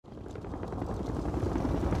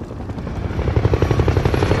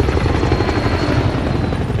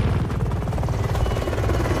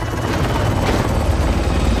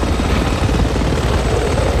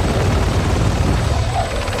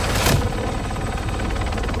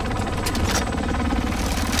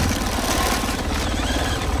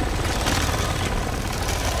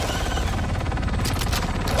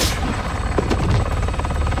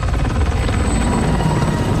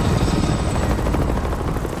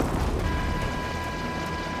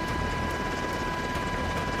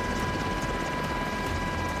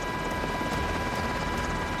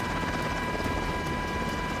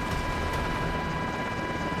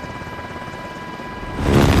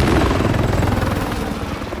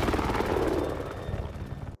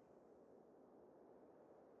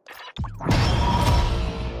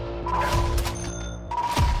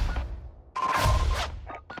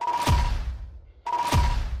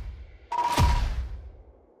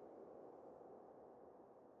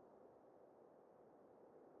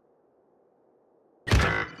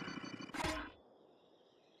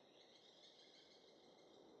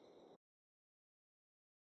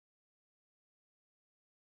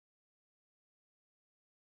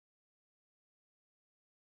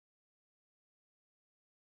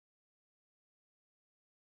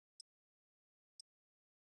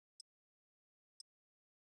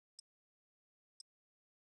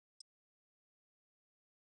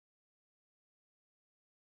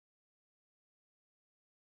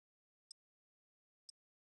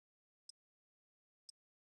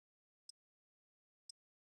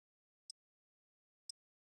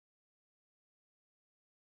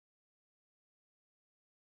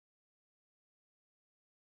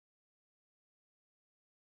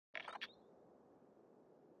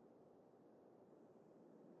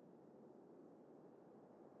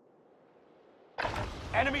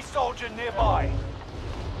Enemy soldier nearby.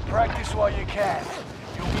 Practice while you can.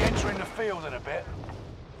 You'll be entering the field in a bit.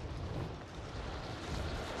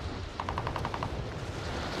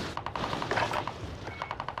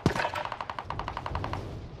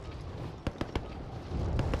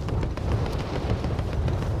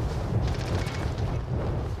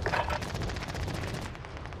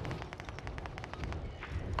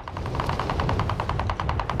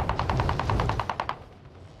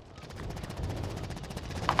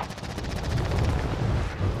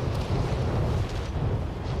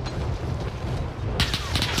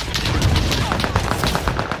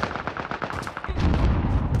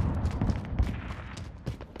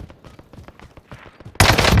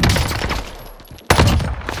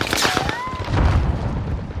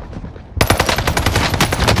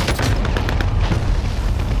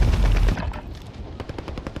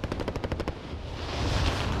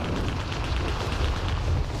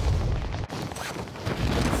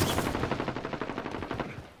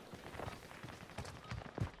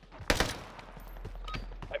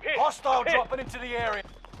 Hostile dropping into the area.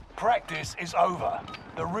 Practice is over.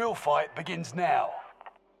 The real fight begins now.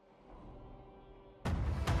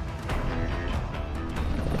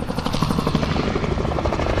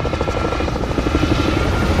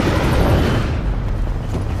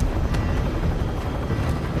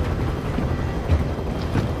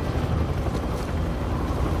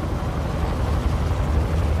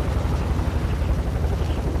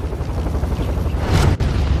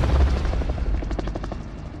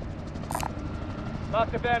 Mark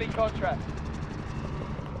the bounty contract.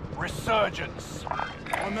 Resurgence.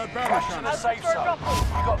 On that bounty Rush to the safe zone.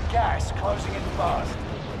 You got gas closing in fast.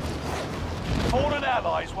 Fallen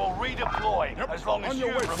allies will redeploy as long as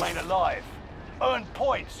you remain alive. Earn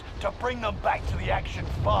points to bring them back to the action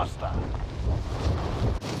faster.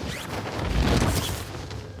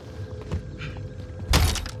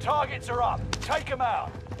 Targets are up. Take them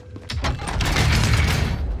out.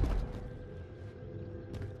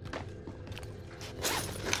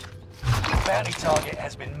 Bounty target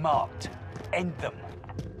has been marked. End them.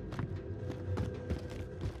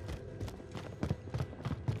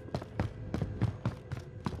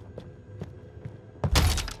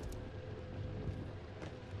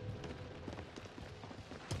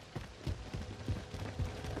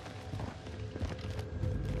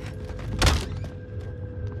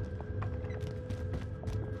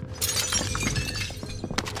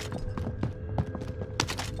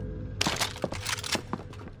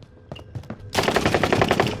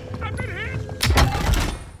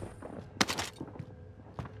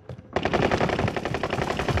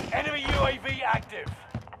 UAV active.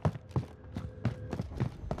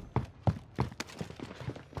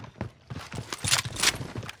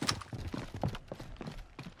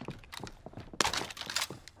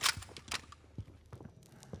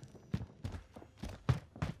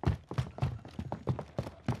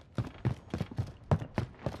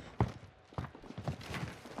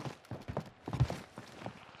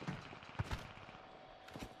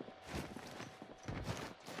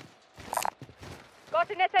 Got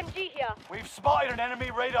an SMG here. We've spotted an enemy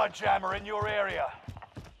radar jammer in your area.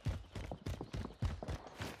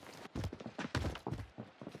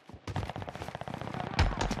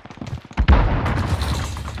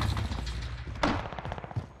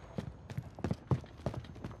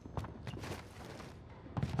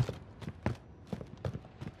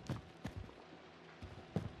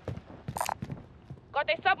 Got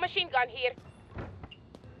a submachine gun here.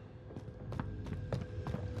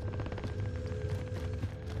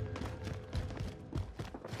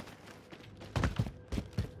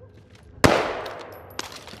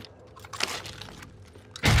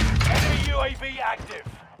 UAV active.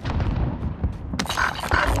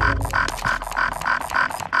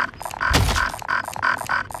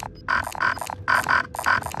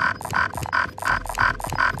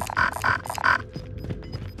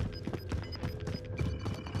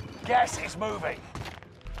 Gas is moving.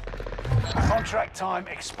 Contract time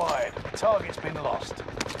expired. Target's been lost.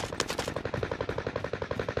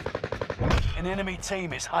 An enemy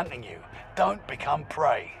team is hunting you. Don't become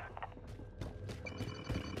prey.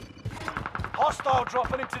 Hostile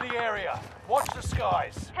dropping into the area. Watch the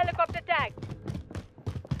skies. Helicopter tag.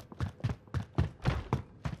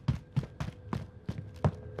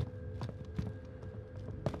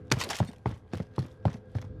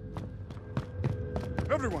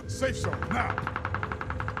 Everyone, safe zone, now!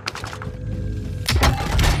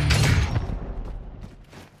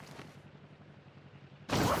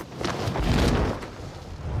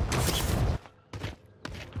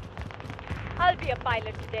 I'll be a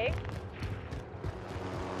pilot today.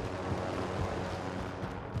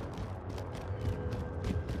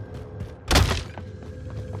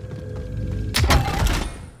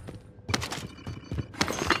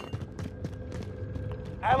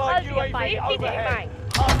 UAV Safety overhead. mine.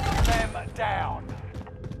 Hunt them down.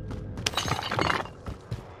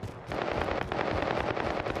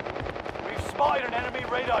 We've spotted an enemy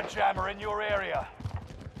radar jammer in your area.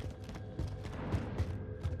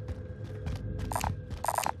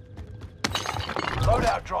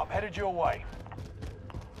 Loadout drop headed your way.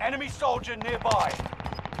 Enemy soldier nearby.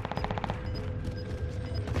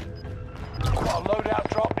 Got a loadout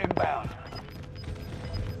drop inbound.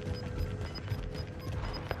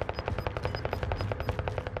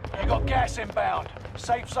 You got gas inbound.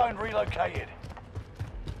 Safe zone relocated.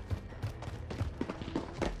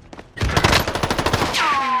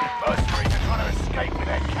 Mercenaries are trying to escape with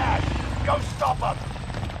their cash. Go stop them.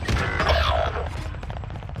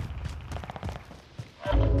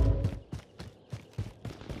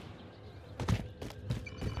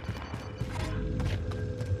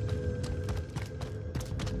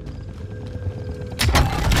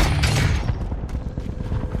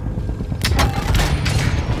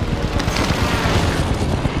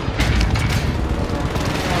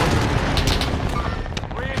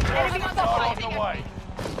 Reinforcements are on the way.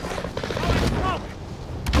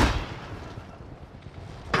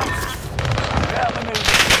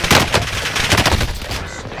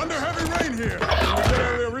 Under heavy rain here. Can we get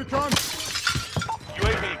area recon?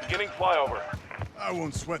 UAV beginning flyover. I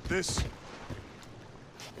won't sweat this.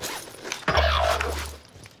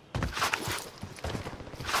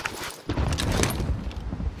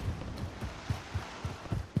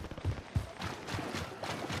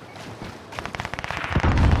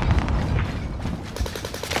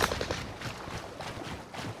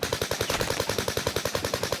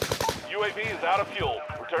 UAV is out of fuel.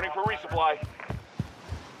 Returning for resupply.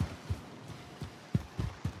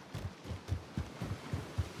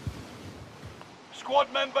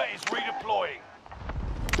 Squad member is redeploying.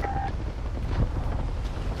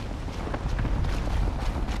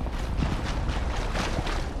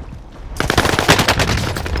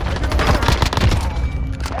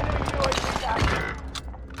 Enemy UAV active.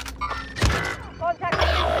 Contact.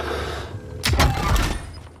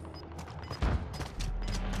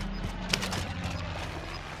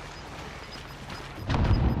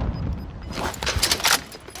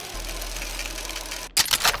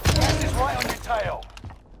 Gas is right on your tail.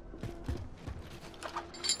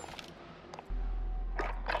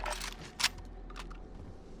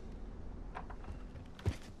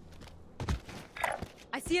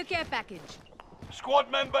 I see a care package.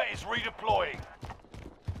 Squad member is redeploying.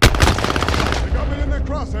 They got me in their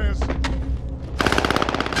crosshairs. Ain't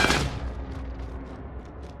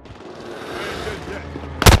dead yet.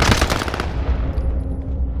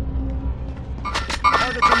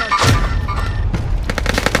 Targets in my sight.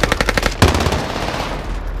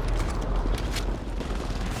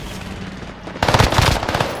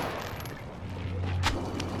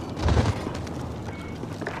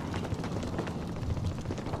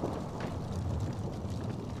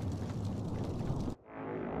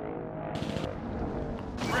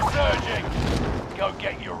 Resurging. Go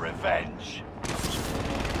get your revenge.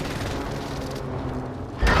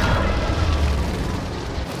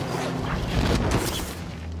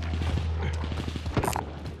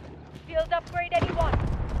 Field upgrade anyone?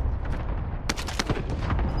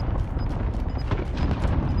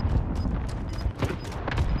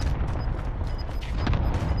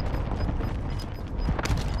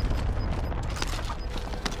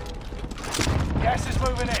 Gas is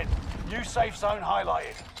moving in. New safe zone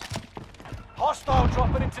highlighted. Hostile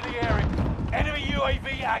dropping into the area. Enemy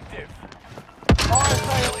UAV active. Fire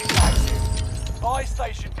sale is active. Buy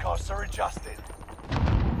station costs are adjusted.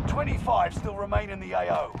 25 still remain in the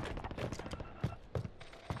AO.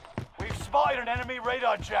 We've spotted an enemy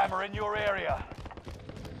radar jammer in your area.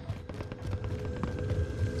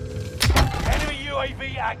 Enemy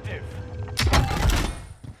UAV active.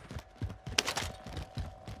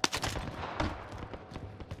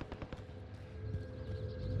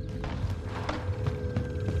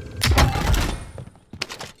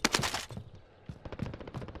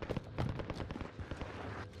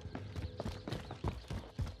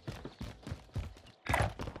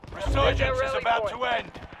 Resurgence is about to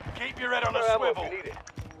end. Keep your head on a swivel.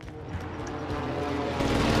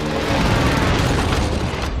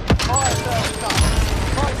 Fire sales done.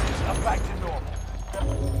 Prices are back to normal.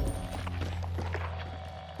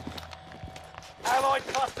 Allied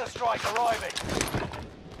cluster strike arriving.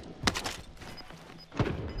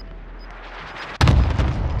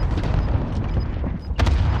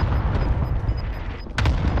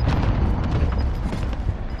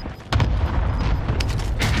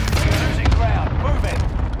 Losing ground. Move it.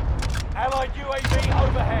 Allied UAV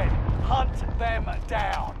overhead. Hunt them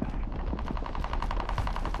down.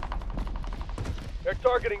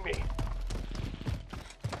 targeting me.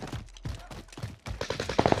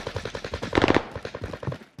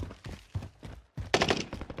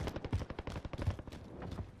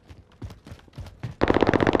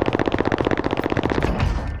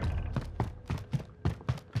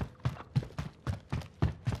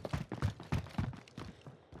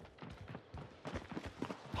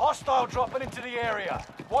 Hostile dropping into the area.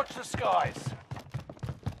 Watch the skies.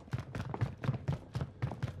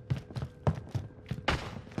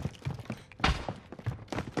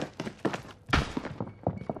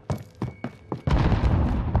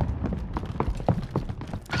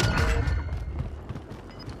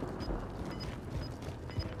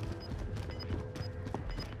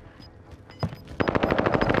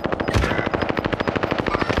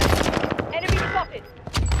 Enemy spotted.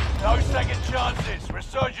 No second chances.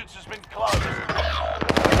 Resurgence has been closed.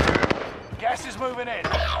 Gas is moving in.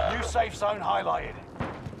 New safe zone highlighted.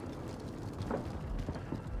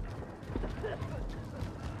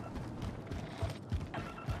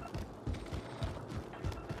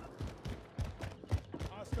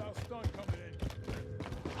 Hostile stun coming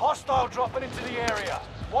in. Hostile dropping into the area.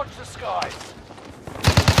 Watch the skies.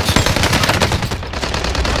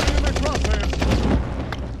 In the crosshairs.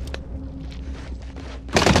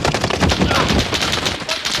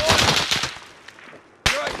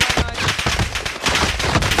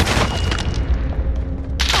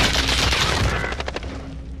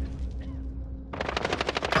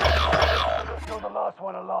 You're the last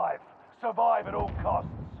one alive. Survive at all costs.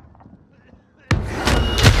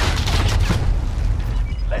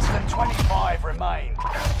 Less than 25 remain.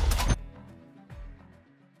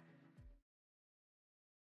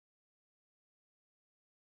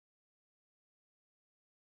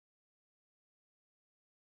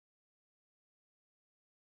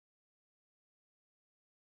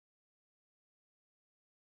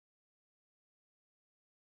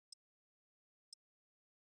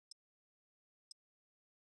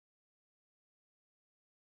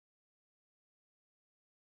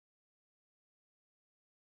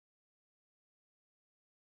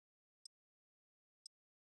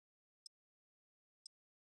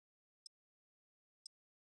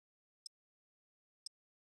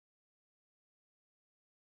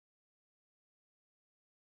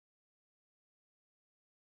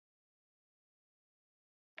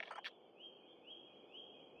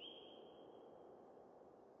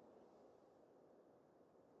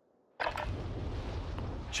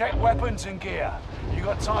 Check weapons and gear. You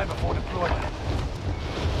got time before deployment.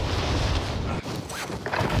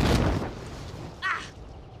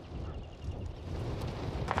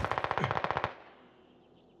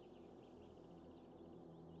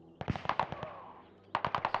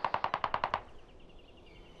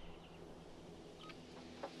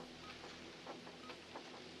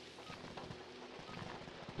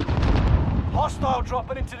 Hostile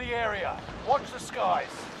dropping into the area. Watch the skies.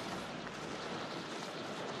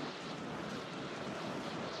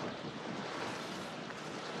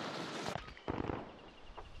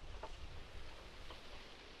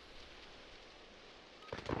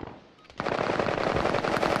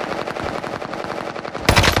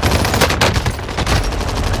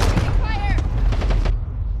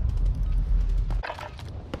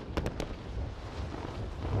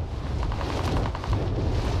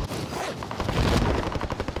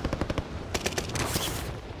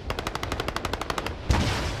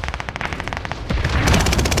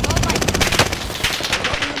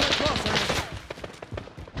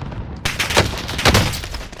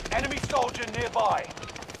 Enemy soldier nearby.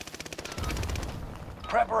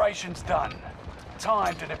 Preparation's done.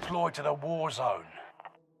 Time to deploy to the war zone.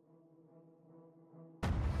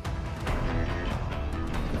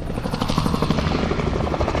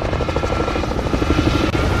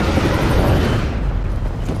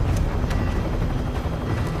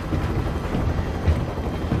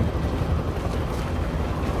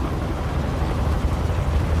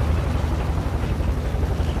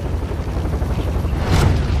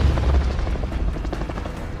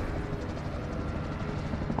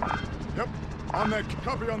 Yep. On that.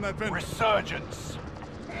 Copy on that vendor. Resurgence.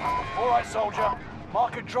 All right, soldier.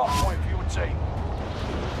 Mark a drop point for your team.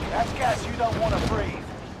 That's gas you don't want to breathe.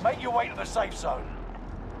 Make your way to the safe zone.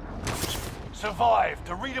 Survive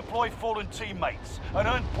to redeploy fallen teammates and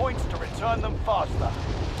earn points to return them faster.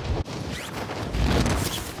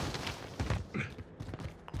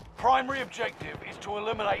 Primary objective is to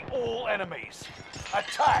eliminate all enemies.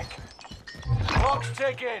 Attack! Clock's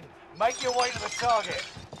ticking. Make your way to the target.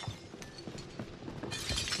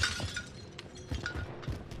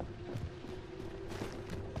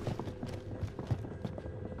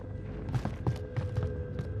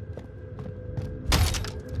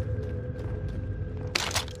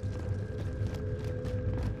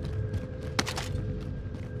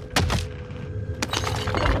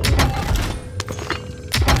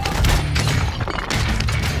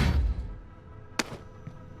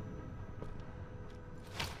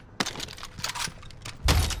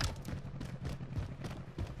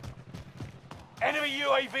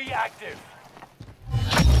 UAV active.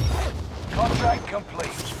 Contract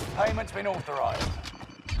complete. Payment's been authorized.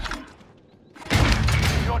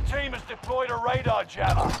 Your team has deployed a radar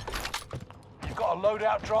jammer. You've got a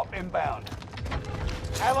loadout drop inbound.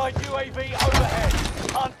 Allied UAV overhead.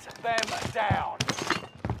 Hunt them down.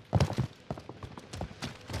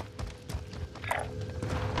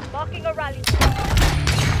 Marking a rally.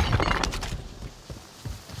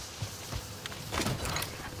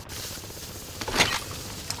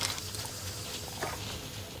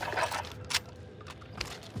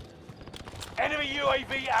 Enemy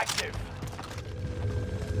UAV active.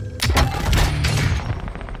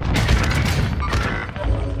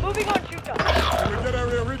 Moving on, shooter. Can we get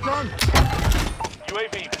area recon?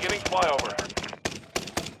 UAV beginning flyover.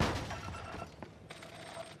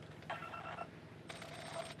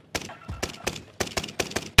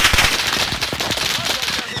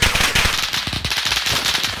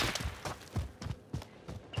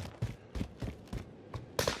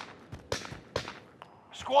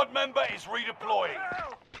 Squad member is redeploying.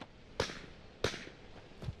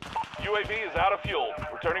 UAV is out of fuel.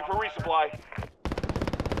 Returning for resupply.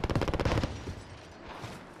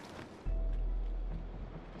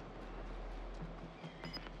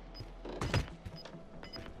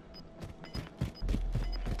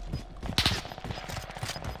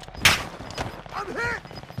 I'm hit!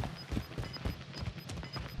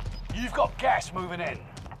 You've got gas moving in.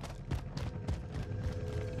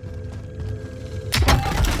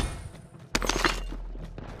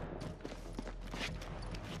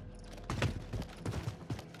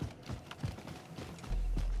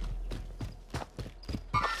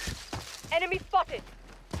 Enemy spotted.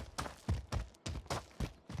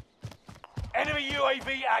 Enemy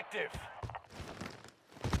UAV active.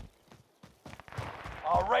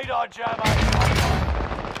 Our radar jammer is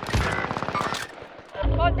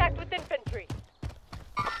online. Contact with infantry.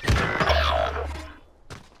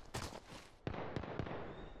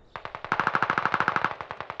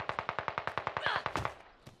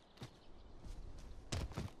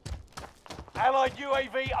 Allied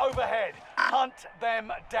UAV overhead. Hunt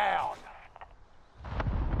them down.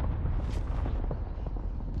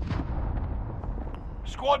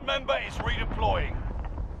 Squad member is redeploying.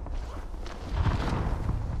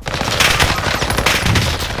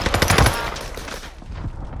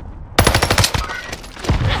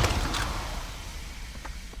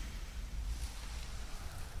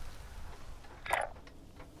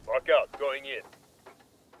 Mark out, going in.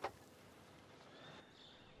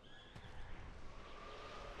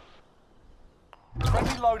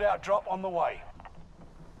 Friendly loadout drop on the way.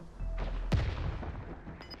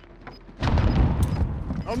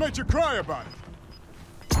 I'll make you cry about it.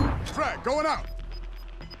 Frag, going out.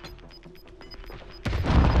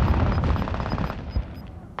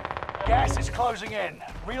 Gas is closing in.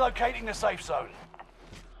 Relocating the safe zone.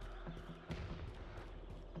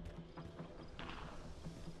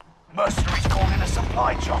 Mercenaries called in a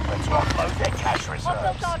supply chopper to offload their cash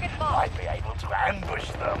reserves. target marked. Might be able to ambush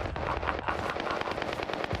them.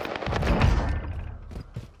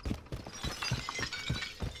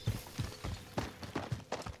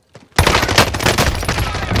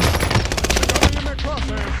 Coming in their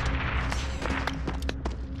crosshairs.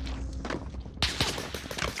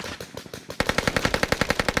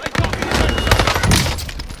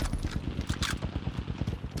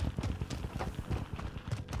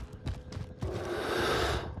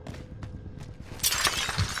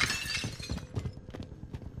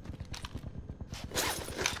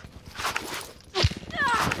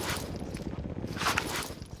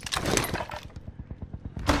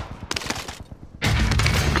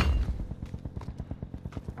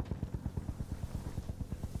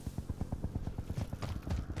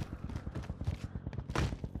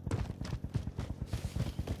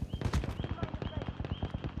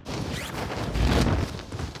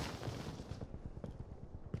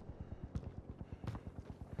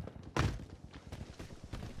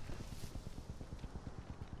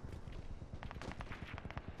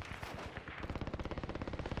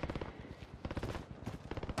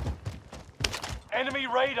 Enemy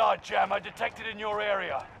radar jammer detected in your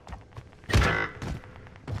area.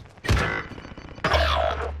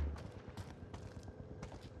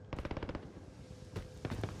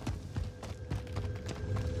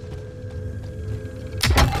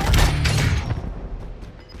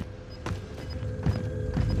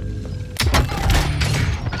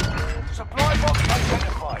 Supply box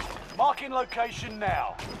identified. Marking location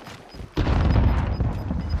now.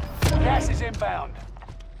 Gas is inbound.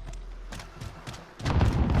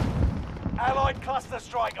 Allied cluster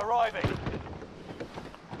strike arriving.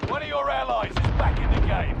 One of your allies is back in the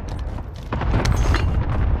game.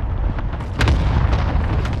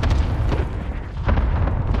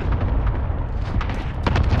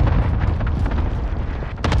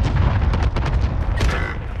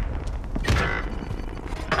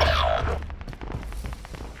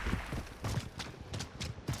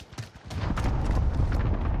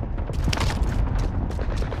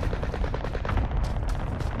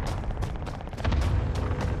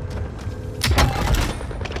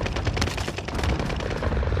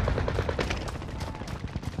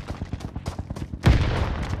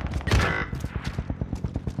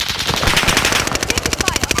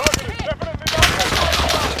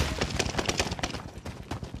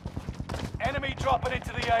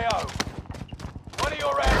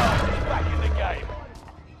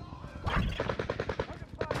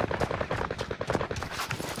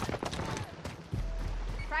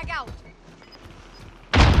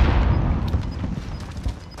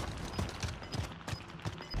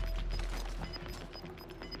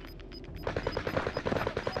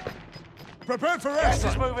 Prepare for Gas is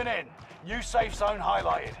airstrike. moving in. New safe zone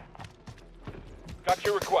highlighted. Got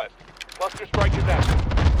your request. Cluster strike is active.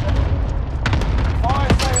 Fire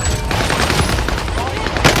sale.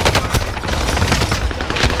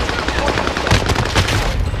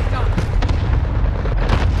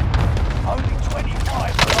 Only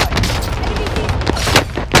 25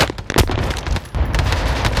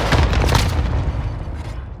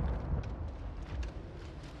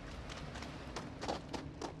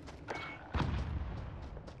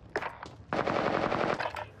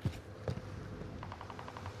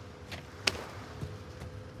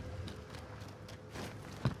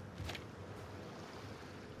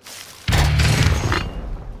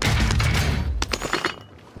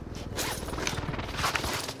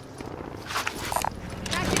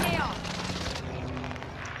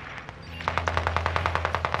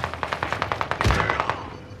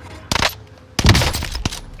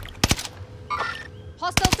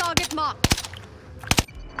 Hostile target marked.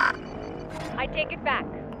 I take it back.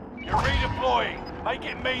 You're redeploying. Make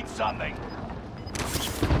it mean something.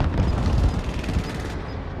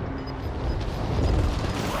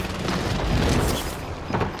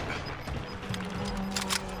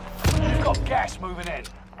 You've got gas moving in.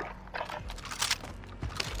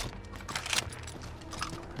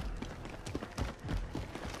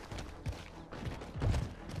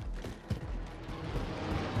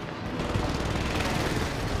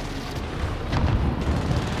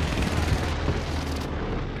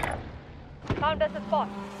 Found us a spot.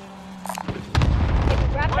 Can you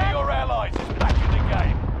grab One of that? your allies is back in the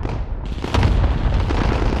game.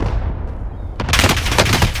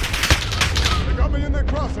 They got me in their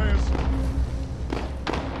crosshairs.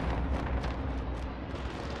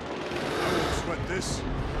 I won't sweat this.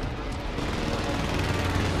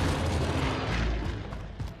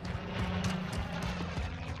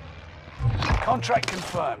 Contract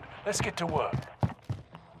confirmed. Let's get to work.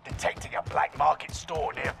 Detecting a black market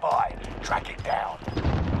store nearby. Track it down.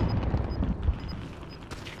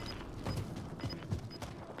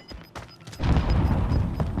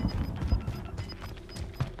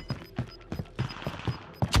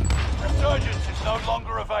 Resurgence is no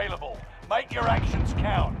longer available. Make your actions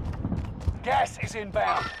count. Gas is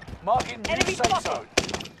inbound. Marking new Enemy safe spotted. zone.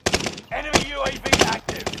 Enemy UAV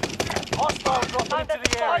active. Hostile dropping Found into us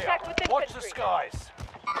the area. contact with Watch the infantry. skies.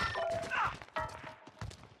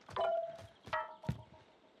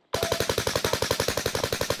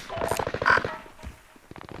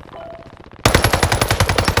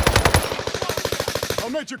 I'll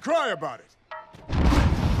make you cry about it.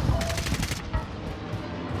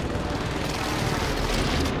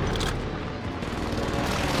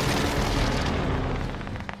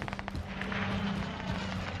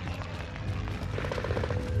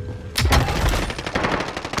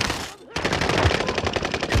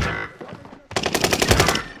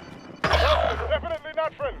 Definitely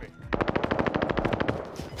not friendly.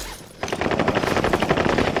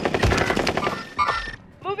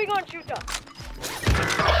 Moving on, shooter.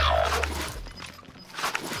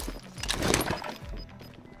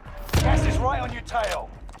 Gas is right on your tail.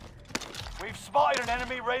 We've spotted an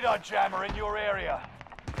enemy radar jammer in your area.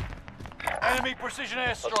 Enemy precision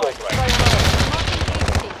airstrike. Assault Stay Marking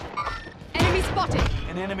aid station. Enemy spotted. alert.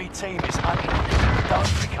 An enemy team is hunting you.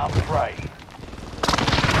 Don't become prey.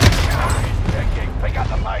 Pick up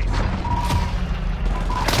the mace.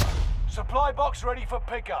 Supply box ready for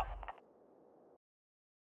pickup.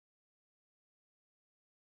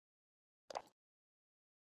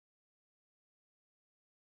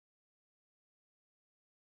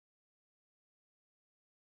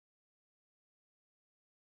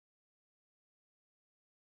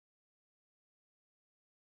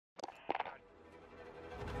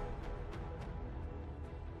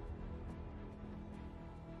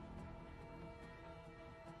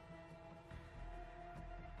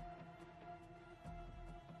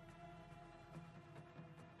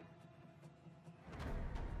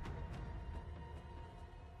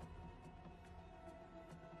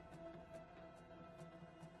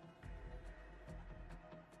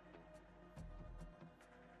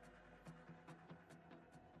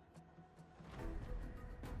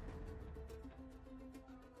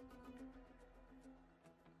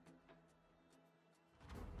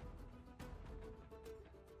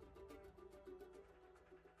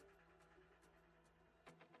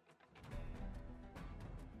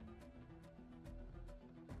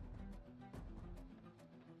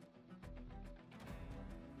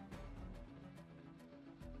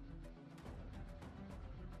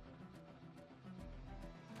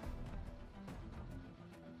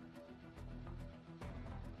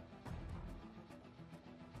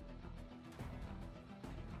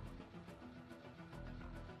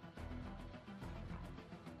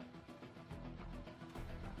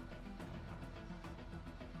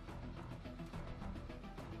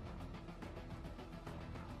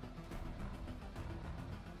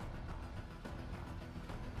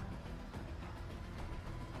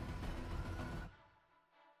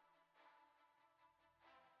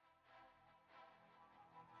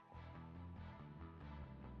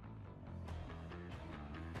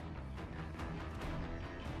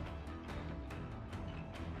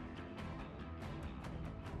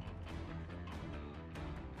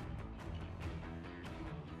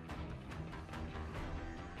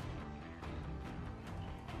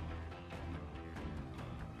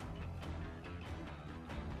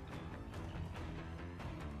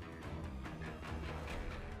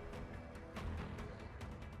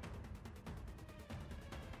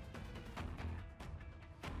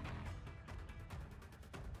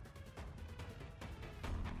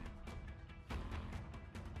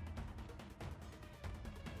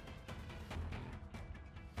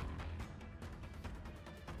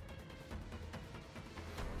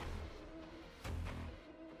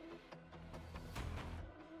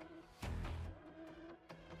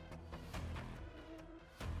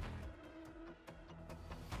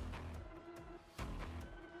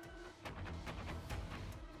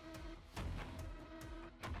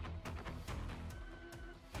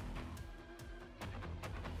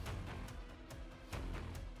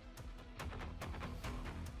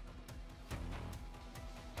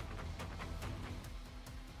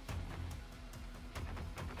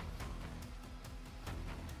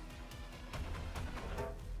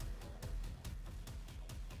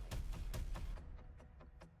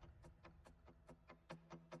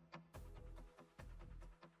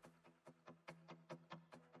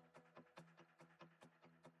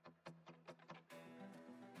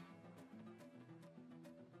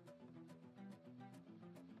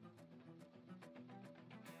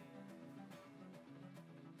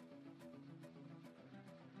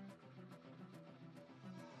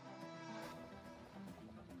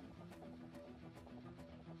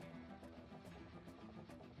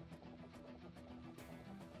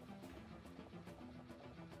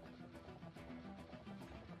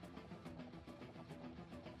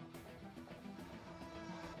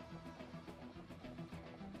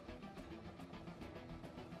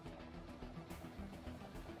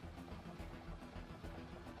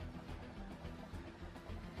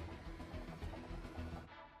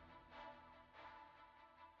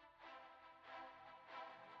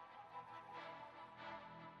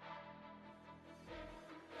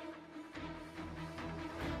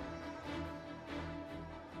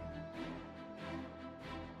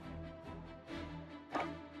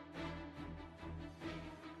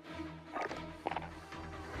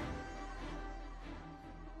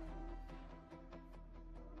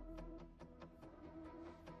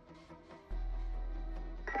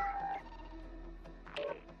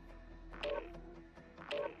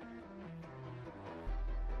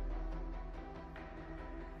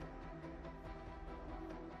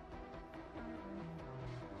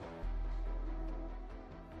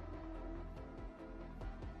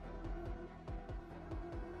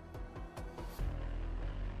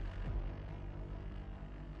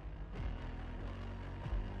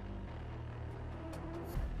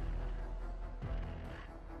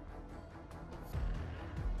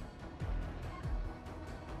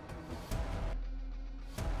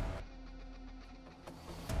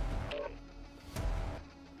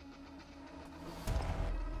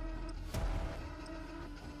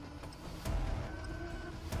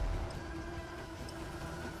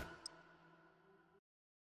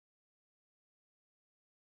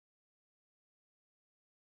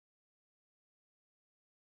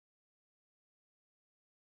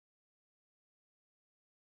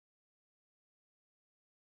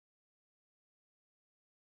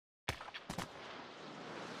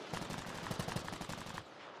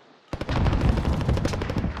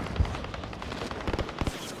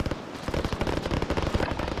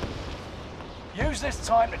 Use this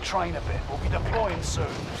time to train a bit. We'll be deploying soon.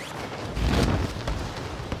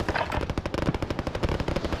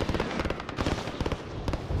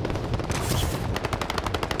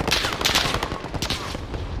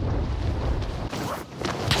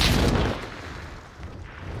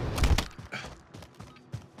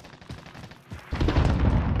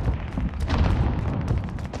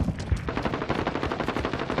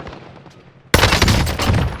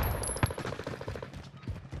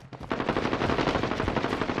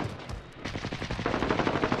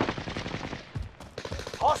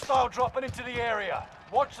 Hostile dropping into the area.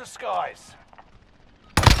 Watch the skies.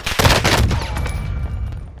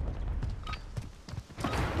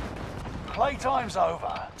 Playtime's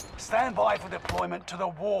over. Stand by for deployment to the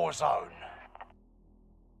war zone.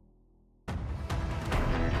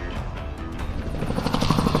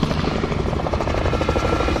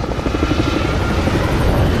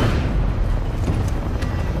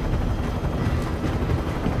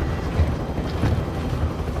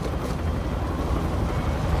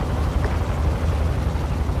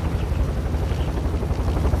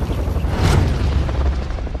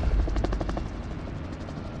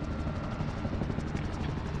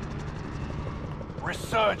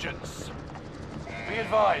 Resurgence. Be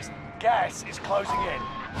advised, gas is closing in.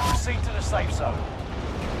 Proceed to the safe zone.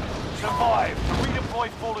 Survive to redeploy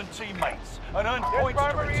fallen teammates and earn points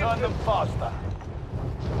to return them faster.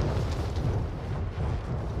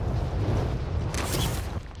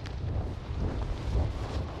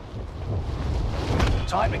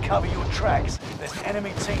 Time to cover your tracks. There's an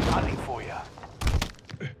enemy team hunting for you.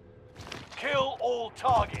 Kill all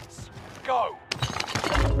targets. Go.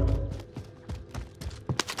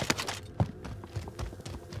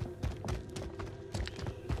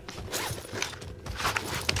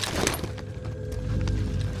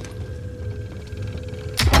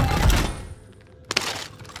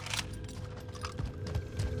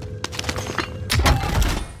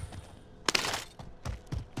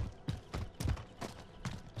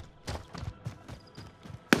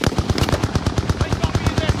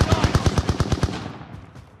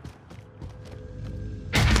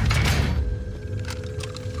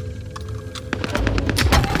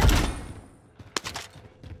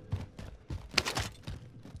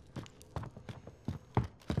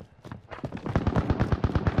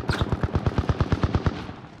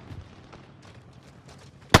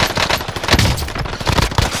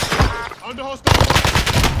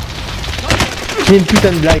 C'est une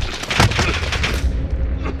putain de blague.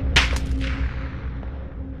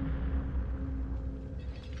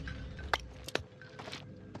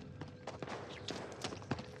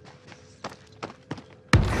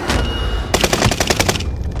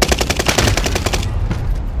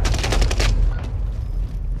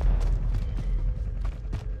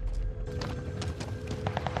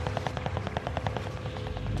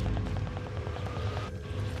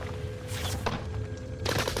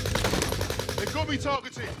 They've got me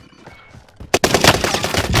targeted.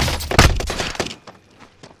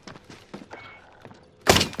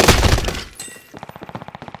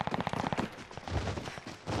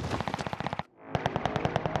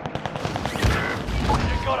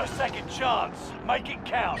 You've got a second chance. Make it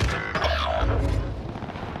count.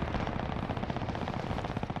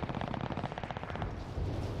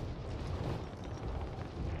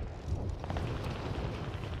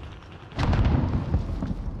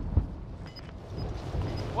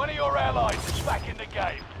 One of your allies is back in the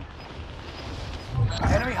game.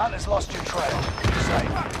 Enemy hunters lost your trail. Be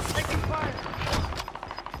safe. Taking fire.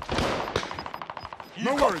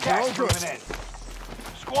 No worries, we're all good. In.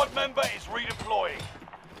 Squad member is redeploying.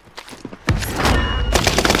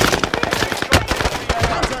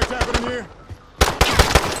 Contact happening here.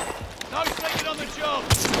 No sleeping on the job.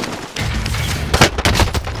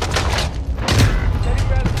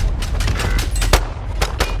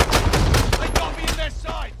 They got me in their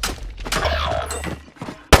sights.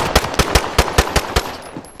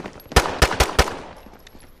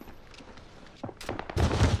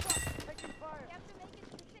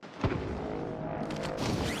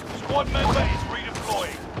 Squad member is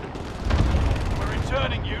redeploying. We're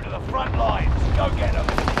returning you to the front lines. Go get them.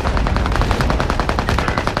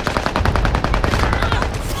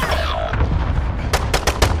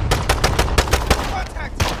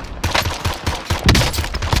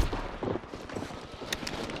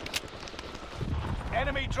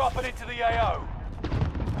 Enemy dropping into the AO.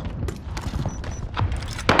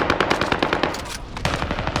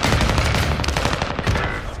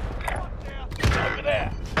 Over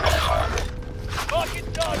there.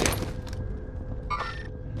 Marking target.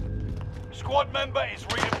 Squad member is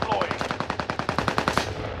redeploying.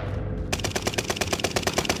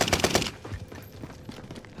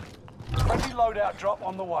 loadout drop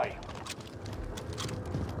on the way.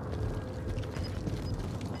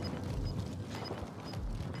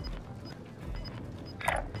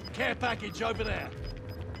 Care package over there.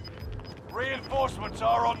 Reinforcements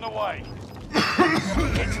are on the way.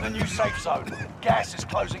 Get to the new safe zone. Gas is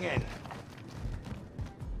closing in.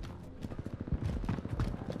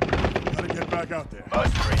 Gotta get back out there.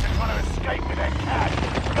 Mercenaries are trying to escape with their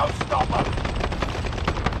cash. Go stop them.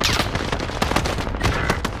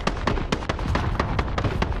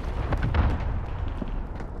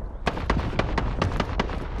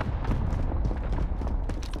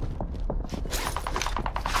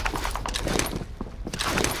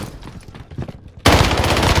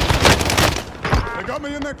 They got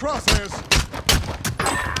me in their crosshairs.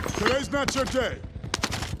 Today's not your day.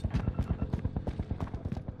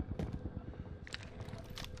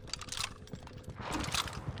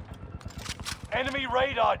 Enemy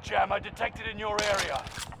radar jammer detected in your area.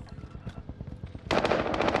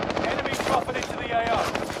 Enemy dropping into the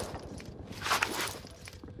AO.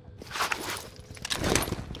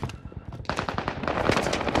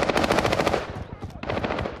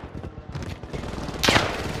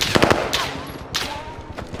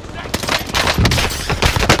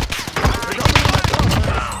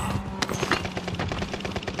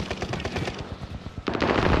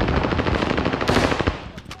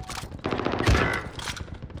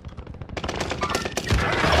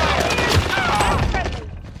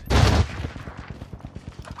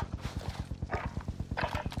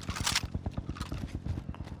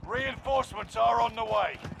 Reinforcements are on the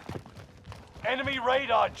way. Enemy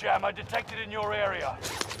radar jammer detected in your area.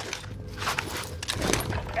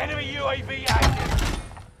 Enemy UAV active.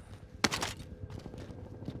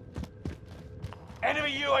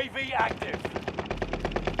 Enemy UAV active.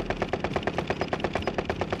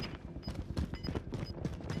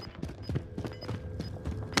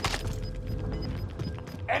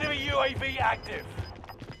 Enemy UAV active.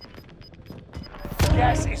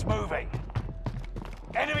 Gas is moving.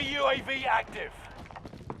 Enemy UAV active.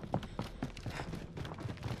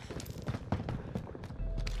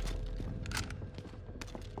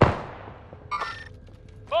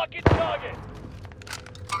 Marking target.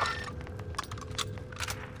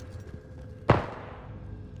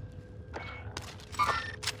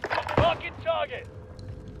 Marking target.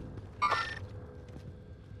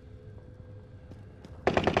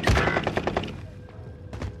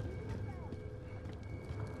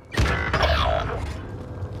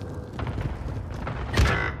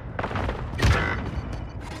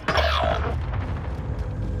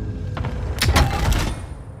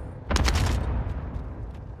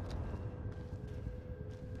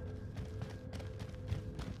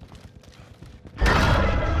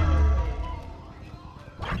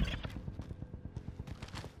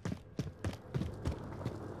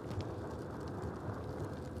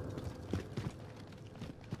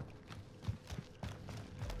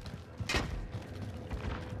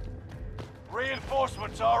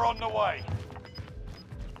 Reinforcements are on the way.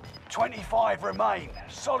 25 remain.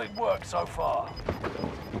 Solid work so far.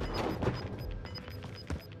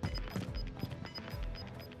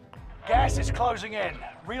 Gas is closing in.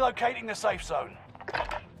 Relocating the safe zone.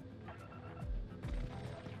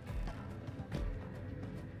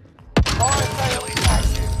 Fire sale is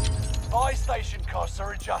active. Buy station costs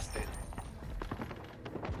are adjusted.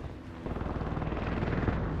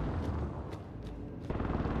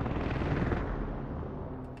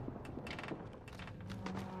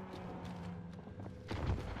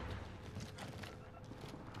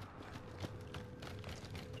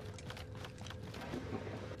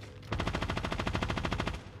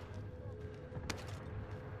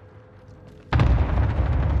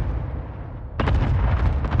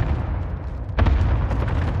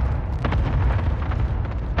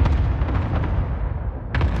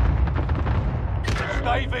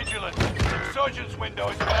 Stay vigilant. Resurgence window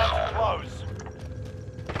is about to close.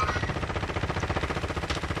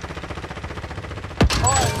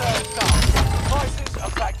 Fire sales done. Prices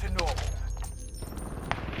are back to normal.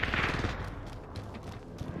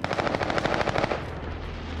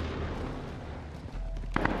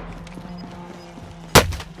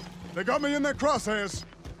 They got me in their crosshairs.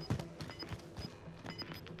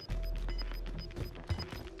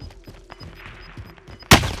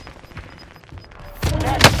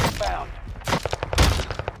 Gas is found.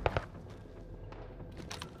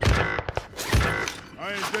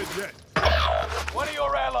 I ain't dead yet. One of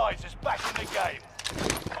your allies is back in the game.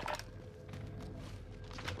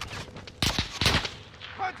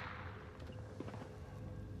 What?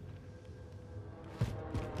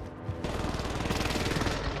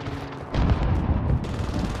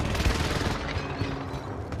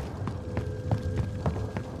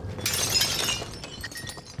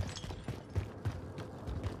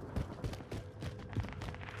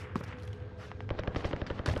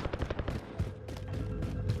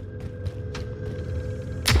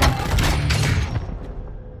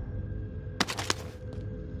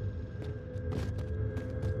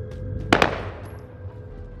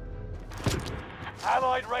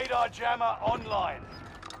 Allied radar jammer online.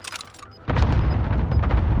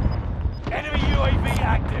 Enemy UAV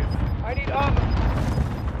active. I need armor.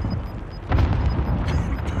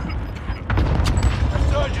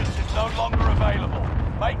 Resurgence is no longer available.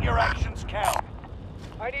 Make your actions count.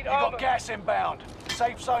 I need You armor. got gas inbound.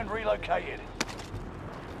 Safe zone relocated.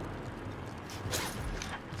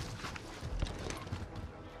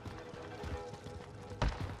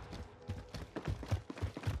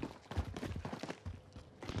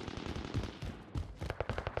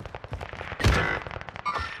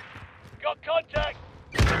 Got contact.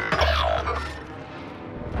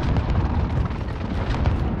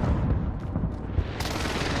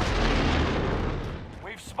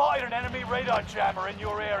 We've spotted an enemy radar jammer in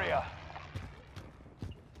your area.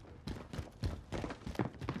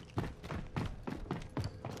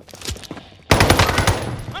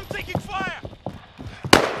 I'm taking fire!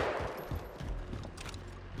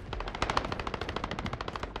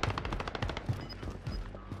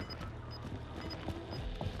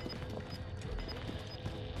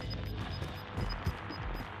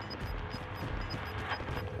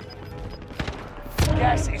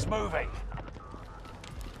 Gas is moving.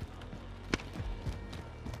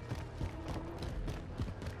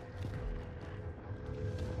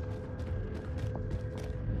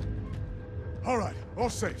 All right, all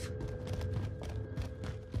safe.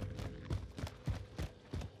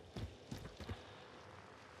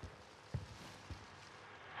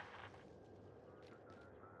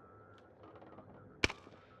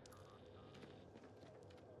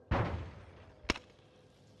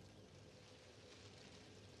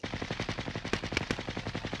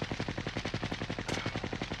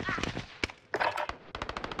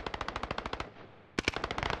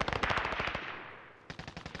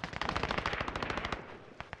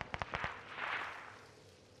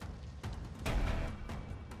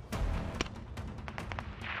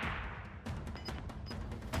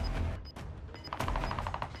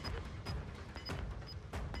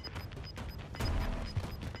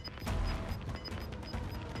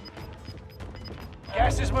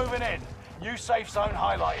 Gas is moving in. New safe zone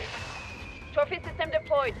highlighted. Trophy system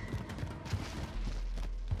deployed.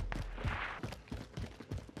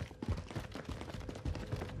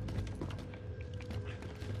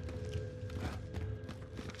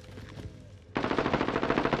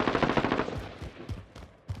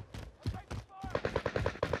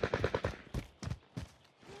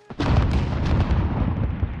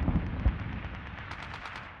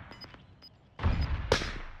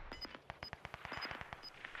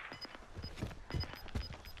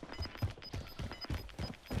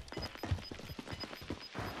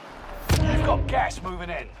 You've got gas moving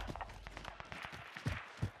in.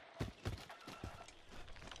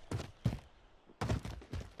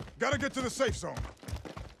 Gotta get to the safe zone.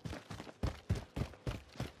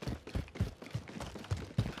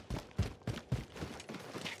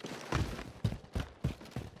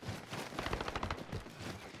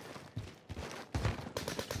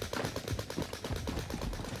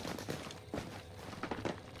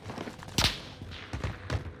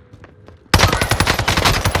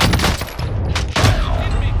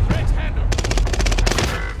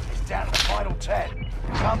 It's down to the final 10.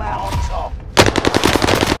 Come out on top.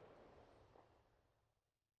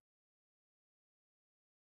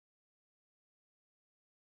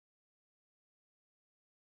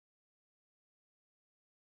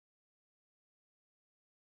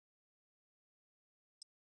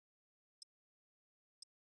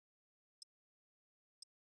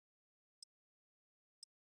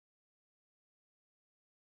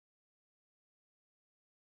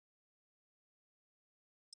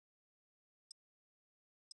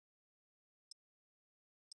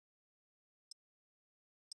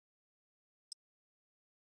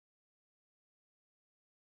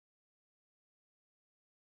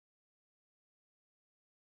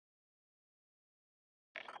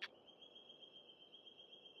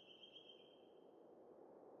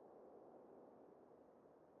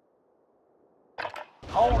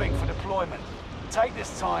 Holding for deployment. Take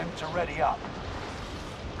this time to ready up.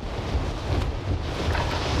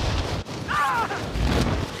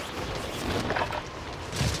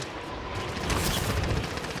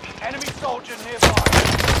 Enemy soldier nearby.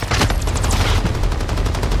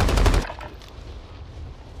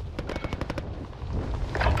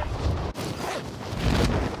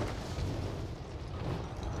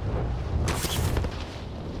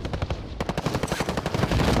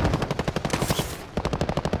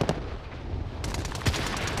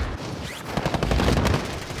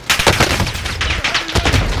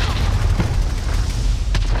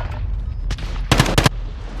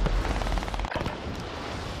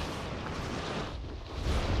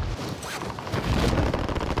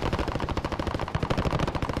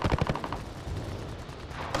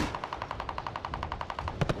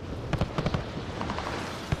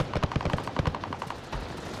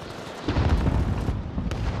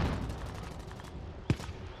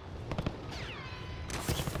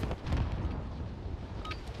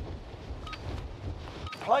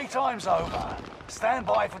 Playtime's over. Stand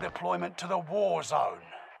by for deployment to the war zone.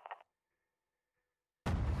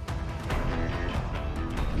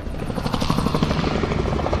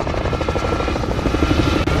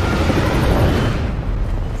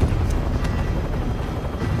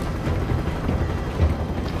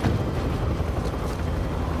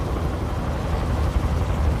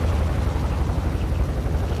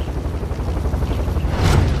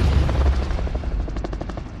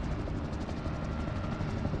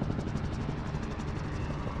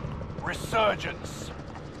 Resurgence.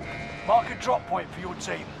 Mark a drop point for your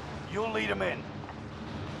team. You'll lead them in.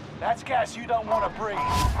 That's gas you don't want to breathe.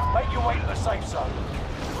 Make your way to the safe zone.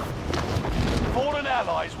 Fallen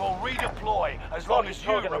allies will redeploy as long as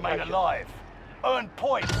you remain alive. Earn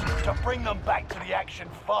points to bring them back to the action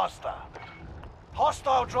faster.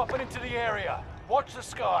 Hostile dropping into the area. Watch the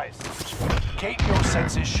skies. Keep your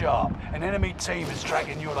senses sharp. An enemy team is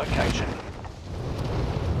tracking your location.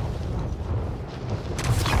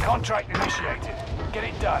 Contract initiated. Get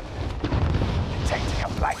it done. Detecting a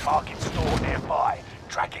black market store nearby.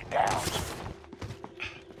 Track it down.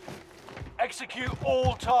 Execute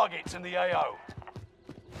all targets in the AO.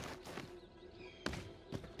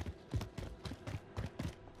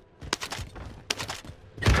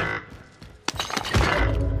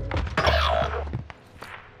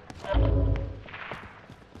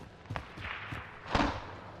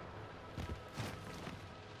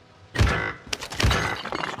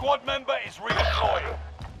 Squad member is redeploying.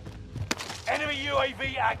 Enemy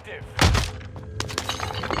UAV active.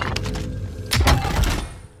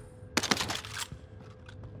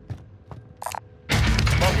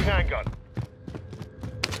 Marking handgun.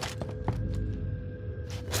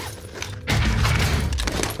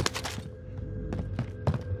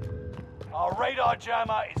 Our radar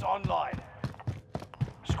jammer is online.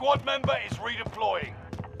 Squad member is redeploying.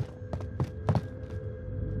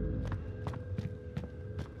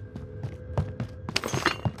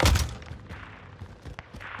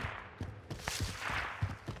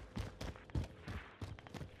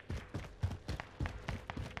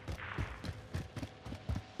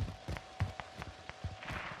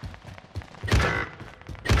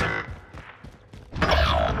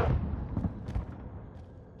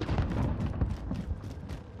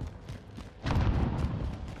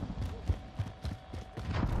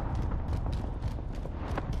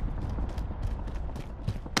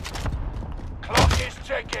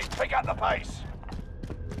 Checking. Pick up the pace.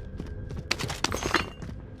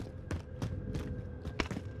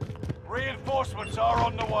 Reinforcements are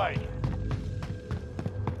on the way.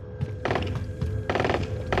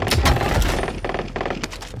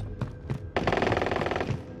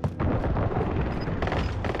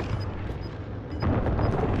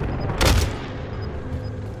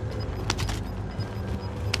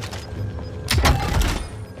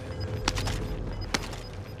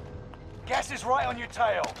 Gas is right on your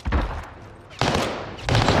tail.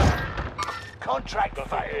 Contract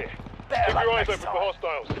failed. Keep your eyes open for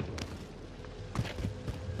hostiles.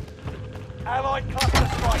 Allied cluster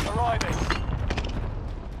strike arriving.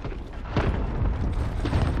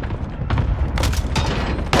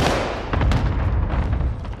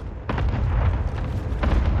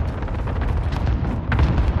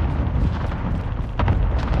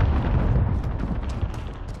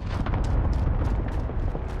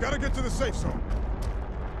 Gotta get to the safe zone.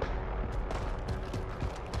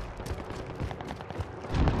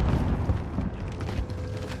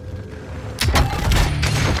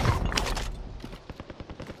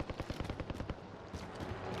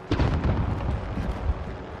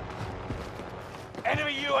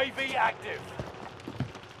 Enemy UAV active.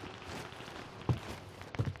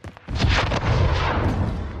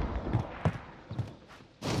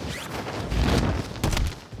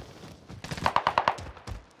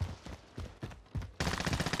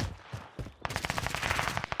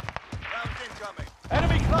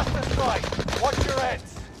 Enemy cluster strike. Watch your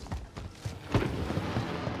heads.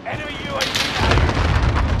 Enemy UAV active.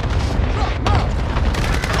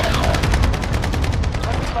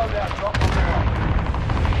 Loadout drop on the way.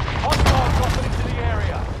 Hostile dropping into the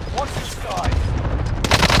area. Watch the skies.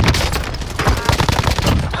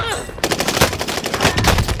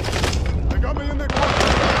 They got me in their car.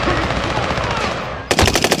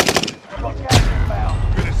 We've got gas inbound.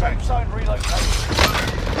 Safe zone relocated.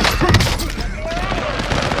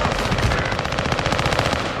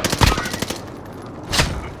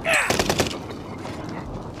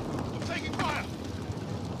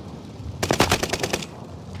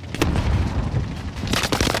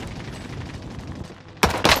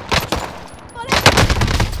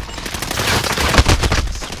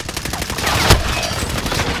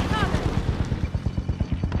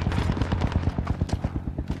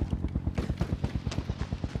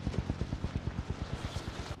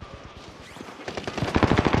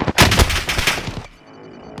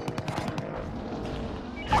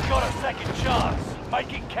 second chance.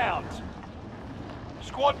 Make it count.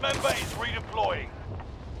 Squad member is redeploying.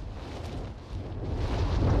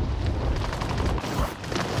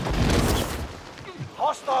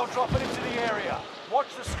 Hostile dropping into the area. Watch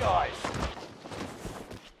the skies.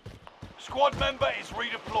 Squad member is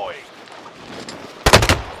redeploying.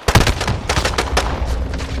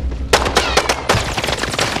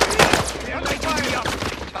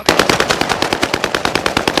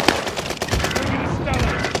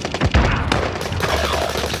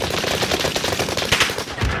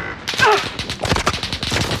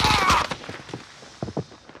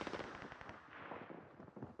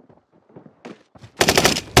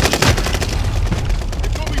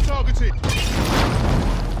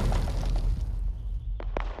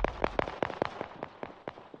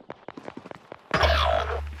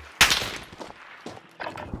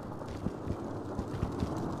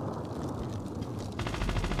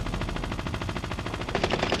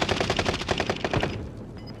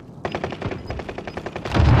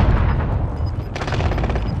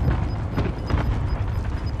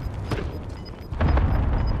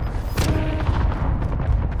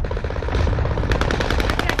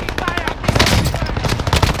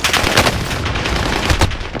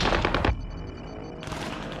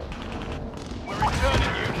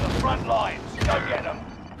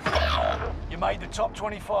 Top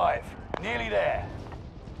 25. Nearly there.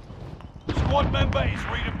 Squad member is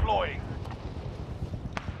redeploying.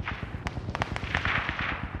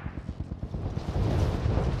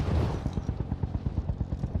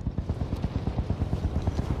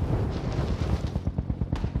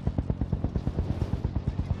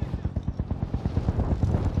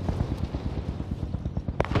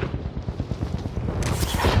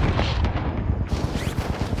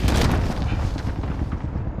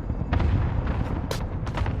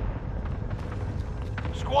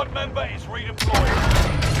 Squad member is redeployed.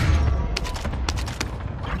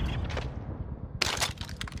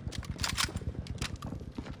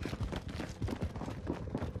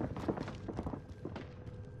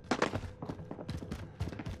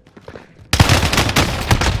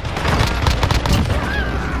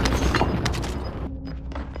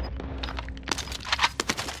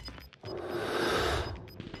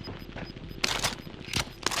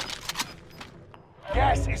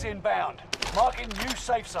 Gas is inbound. Marking new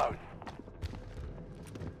safe zone.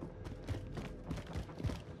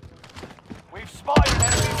 We've spotted an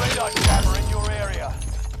enemy radar jammer in your area.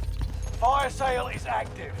 Fire sale is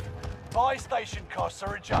active. Buy station costs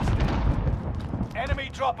are adjusted. Enemy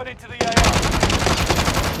dropping into the AO.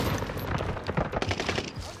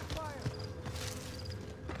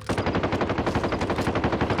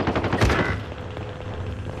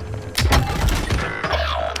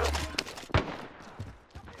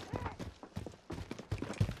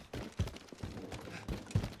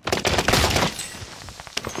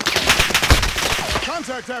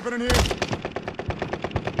 Contact happening here.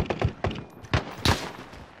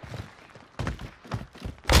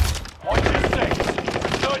 Watch your six.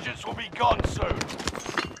 Insurgents will be gone soon.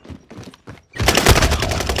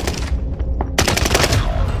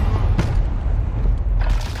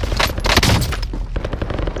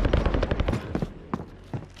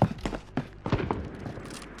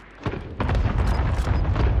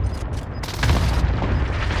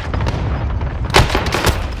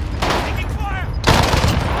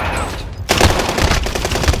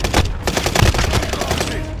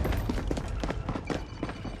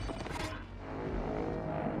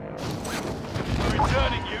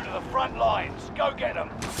 Returning you to the front lines. Go get them.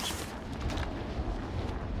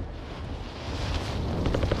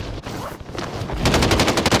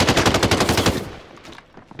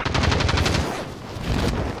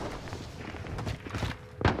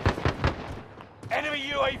 Enemy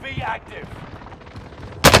UAV active.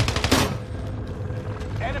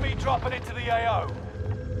 Enemy dropping into the AO.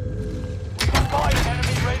 We've spotted an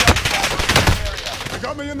enemy radar jammer in the area. They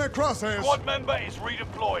got me in their crosshairs. Squad member is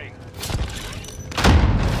redeploying.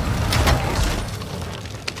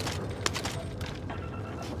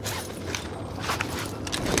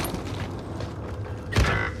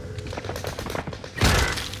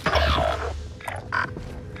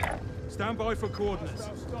 Stand by for coordinates.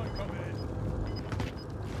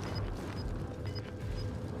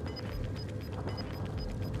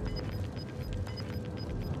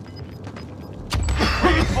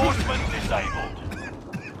 Reinforcement disabled.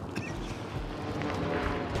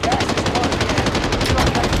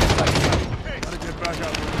 Gotta get back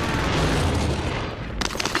up.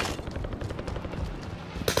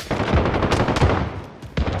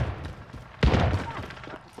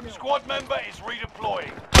 Squad member is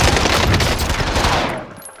redeploying.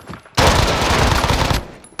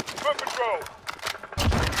 Cover patrol.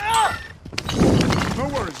 No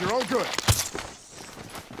worries, you're all good.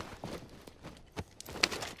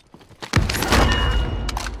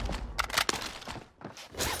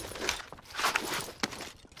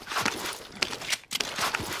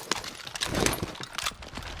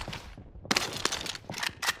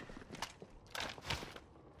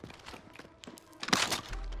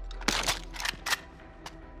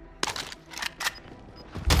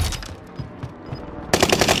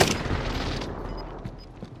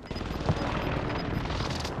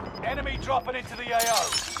 Enemy dropping into the AO.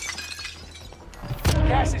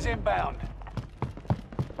 Gas is inbound.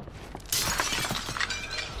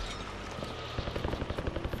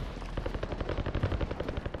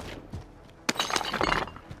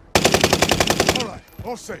 All right,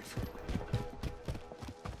 all safe.